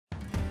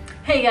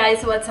Hey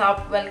guys, what's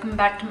up? Welcome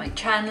back to my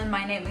channel.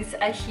 My name is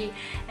Ahi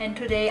and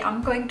today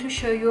I'm going to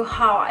show you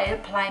how I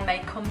apply my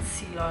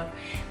concealer.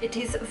 It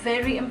is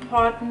very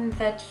important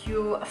that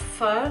you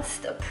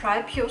first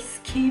prep your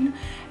skin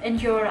and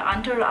your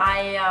under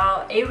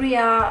eye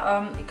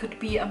area. It could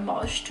be a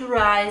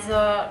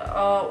moisturizer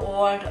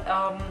or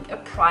a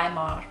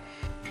primer.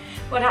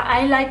 What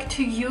I like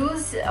to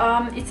use,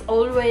 it's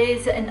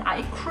always an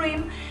eye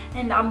cream,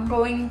 and I'm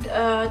going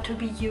to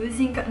be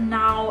using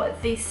now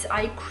this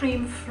eye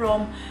cream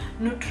from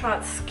Nude.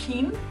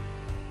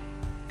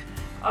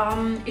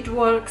 It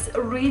works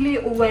really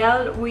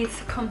well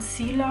with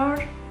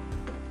concealer.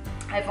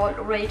 I've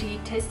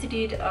already tested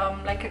it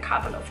like a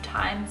couple of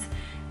times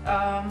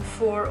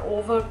for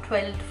over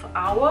 12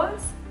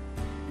 hours.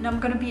 And I'm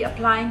going to be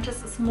applying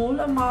just a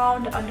small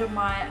amount under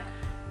my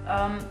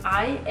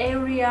eye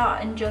area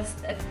and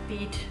just a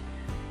bit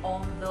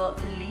on the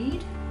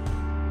lid.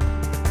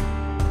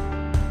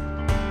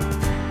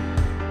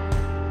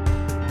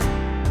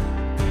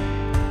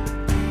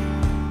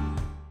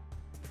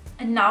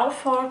 And now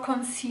for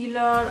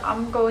concealer,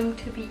 I'm going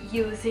to be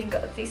using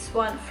this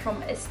one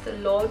from Estee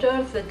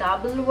Lauder, the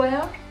Double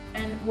Wear.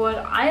 And what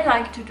I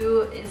like to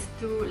do is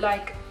do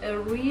like a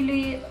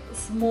really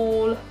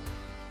small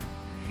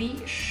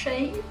V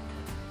shape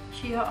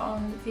here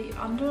on the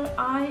under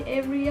eye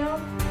area.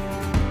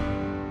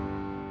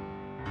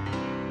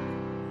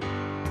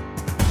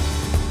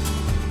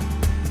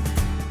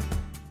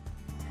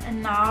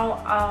 And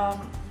now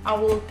I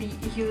will be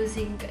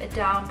using a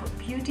damp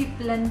beauty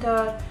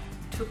blender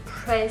to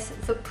press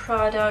the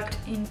product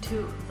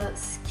into the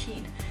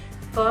skin.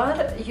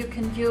 But you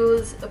can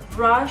use a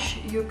brush,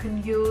 you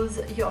can use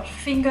your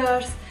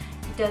fingers,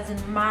 it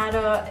doesn't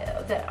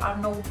matter. There are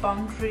no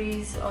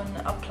boundaries on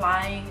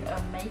applying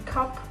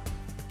makeup.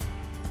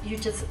 You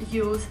just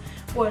use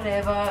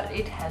whatever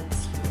it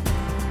helps you.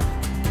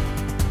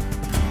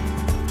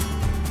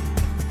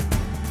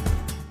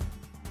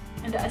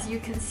 And as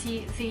you can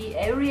see, the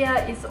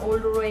area is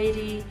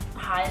already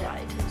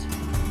highlighted.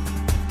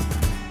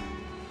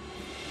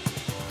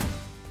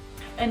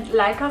 And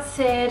like I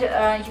said,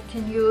 you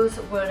can use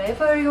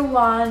wherever you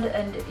want,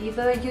 and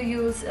either you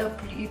use a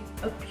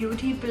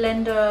beauty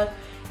blender,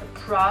 a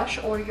brush,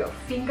 or your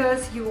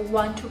fingers. You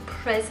want to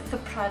press the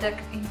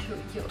product into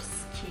your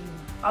skin.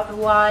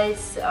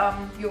 Otherwise,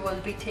 you will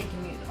be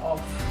taking it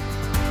off.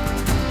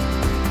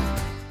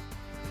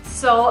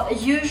 So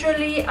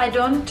usually I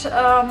don't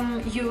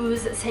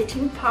use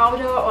setting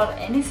powder or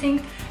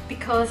anything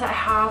because I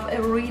have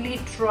a really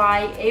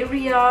dry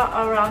area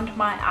around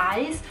my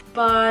eyes.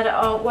 But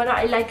what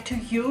I like to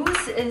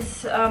use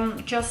is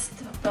just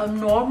a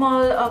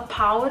normal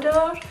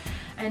powder,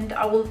 and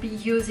I will be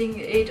using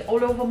it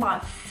all over my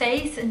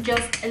face and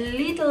just a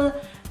little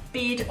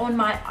bit on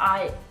my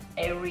eye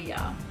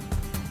area.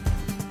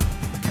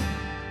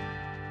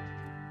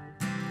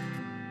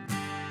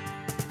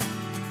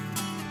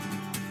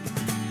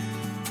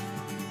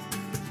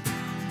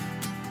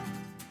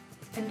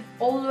 And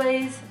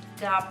always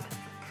dab the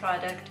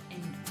product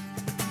in.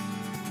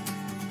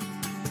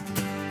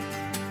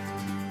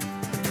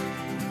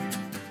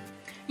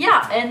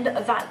 Yeah, and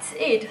that's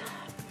it.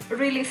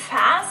 Really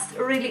fast,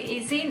 really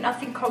easy,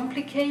 nothing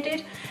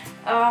complicated.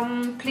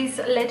 Please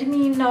let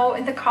me know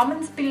in the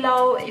comments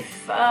below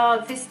if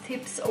these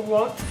tips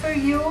work for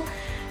you.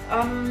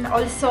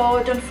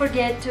 Also, don't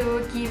forget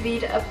to give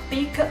it a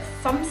big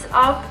thumbs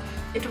up.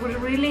 It will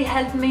really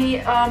help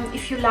me.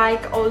 If you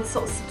like,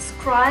 also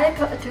subscribe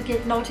to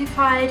get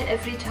notified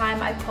every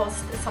time I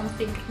post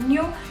something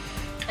new.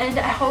 And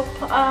I hope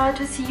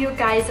to see you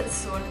guys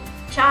soon.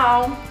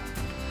 Ciao!